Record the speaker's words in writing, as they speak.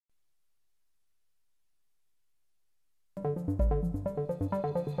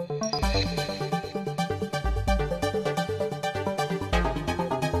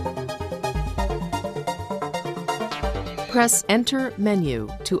Press Enter Menu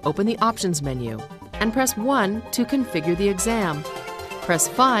to open the Options menu, and press 1 to configure the exam. Press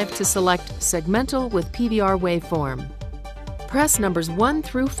 5 to select Segmental with PVR Waveform. Press numbers 1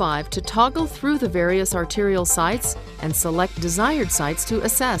 through 5 to toggle through the various arterial sites and select desired sites to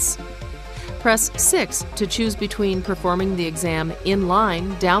assess. Press 6 to choose between performing the exam in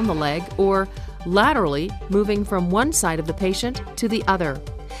line down the leg or laterally moving from one side of the patient to the other.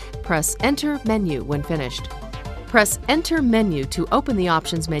 Press Enter Menu when finished. Press Enter Menu to open the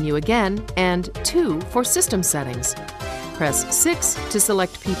Options menu again and 2 for System Settings. Press 6 to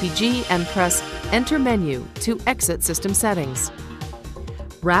select PPG and press Enter Menu to exit System Settings.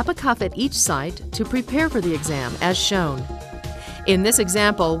 Wrap a cuff at each site to prepare for the exam as shown. In this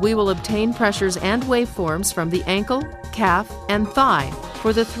example, we will obtain pressures and waveforms from the ankle, calf, and thigh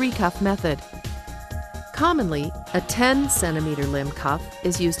for the 3-cuff method. Commonly, a 10 cm limb cuff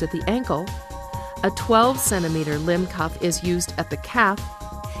is used at the ankle, a 12 cm limb cuff is used at the calf,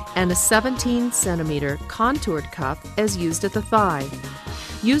 and a 17 cm contoured cuff is used at the thigh.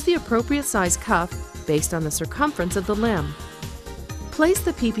 Use the appropriate size cuff based on the circumference of the limb. Place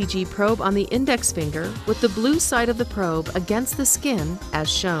the PPG probe on the index finger with the blue side of the probe against the skin as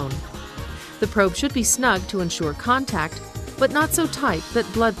shown. The probe should be snug to ensure contact, but not so tight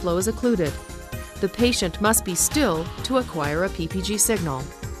that blood flow is occluded. The patient must be still to acquire a PPG signal.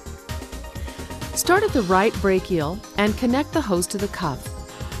 Start at the right brachial and connect the hose to the cuff.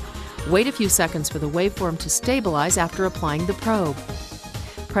 Wait a few seconds for the waveform to stabilize after applying the probe.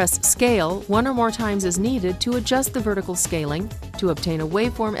 Press Scale 1 or more times as needed to adjust the vertical scaling to obtain a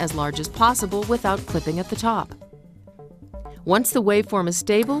waveform as large as possible without clipping at the top. Once the waveform is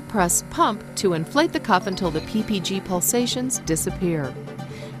stable, press Pump to inflate the cuff until the PPG pulsations disappear.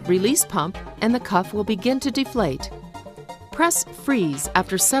 Release Pump and the cuff will begin to deflate. Press Freeze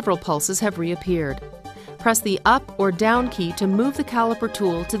after several pulses have reappeared. Press the up or down key to move the caliper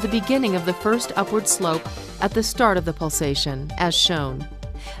tool to the beginning of the first upward slope at the start of the pulsation, as shown.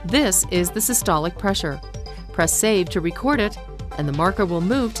 This is the systolic pressure. Press Save to record it, and the marker will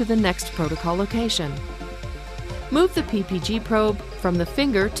move to the next protocol location. Move the PPG probe from the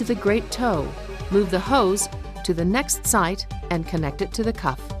finger to the great toe. Move the hose to the next site and connect it to the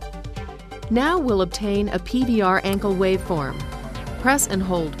cuff. Now we'll obtain a PVR ankle waveform. Press and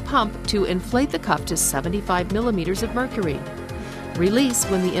hold Pump to inflate the cuff to 75 mm of mercury. Release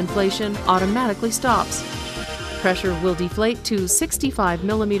when the inflation automatically stops. Pressure will deflate to 65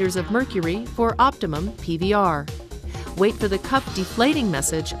 mm of mercury for optimum PVR. Wait for the cuff deflating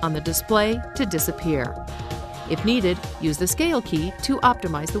message on the display to disappear. If needed, use the scale key to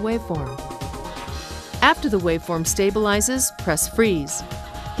optimize the waveform. After the waveform stabilizes, press Freeze.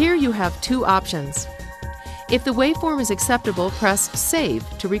 Here you have 2 options. If the waveform is acceptable, press Save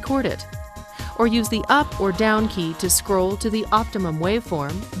to record it, or use the up or down key to scroll to the optimum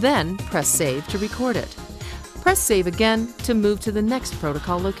waveform, then press Save to record it. Press Save again to move to the next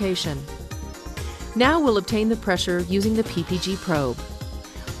protocol location. Now we'll obtain the pressure using the PPG probe.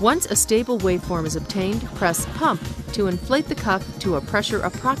 Once a stable waveform is obtained, press Pump to inflate the cuff to a pressure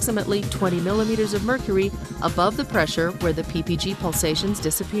approximately 20 mm of mercury above the pressure where the PPG pulsations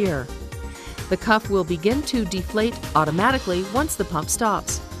disappear. The cuff will begin to deflate automatically once the pump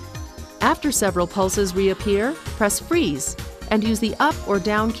stops. After several pulses reappear, press Freeze and use the up or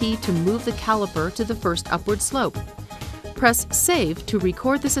down key to move the caliper to the first upward slope. Press Save to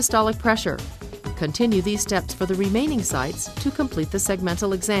record the systolic pressure. Continue these steps for the remaining sites to complete the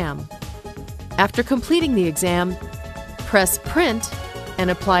segmental exam. After completing the exam, press Print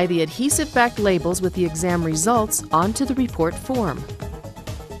and apply the adhesive-backed labels with the exam results onto the report form.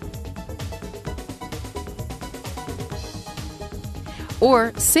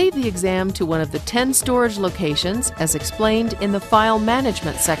 Or save the exam to one of the 10 storage locations as explained in the File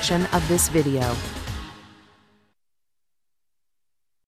Management section of this video.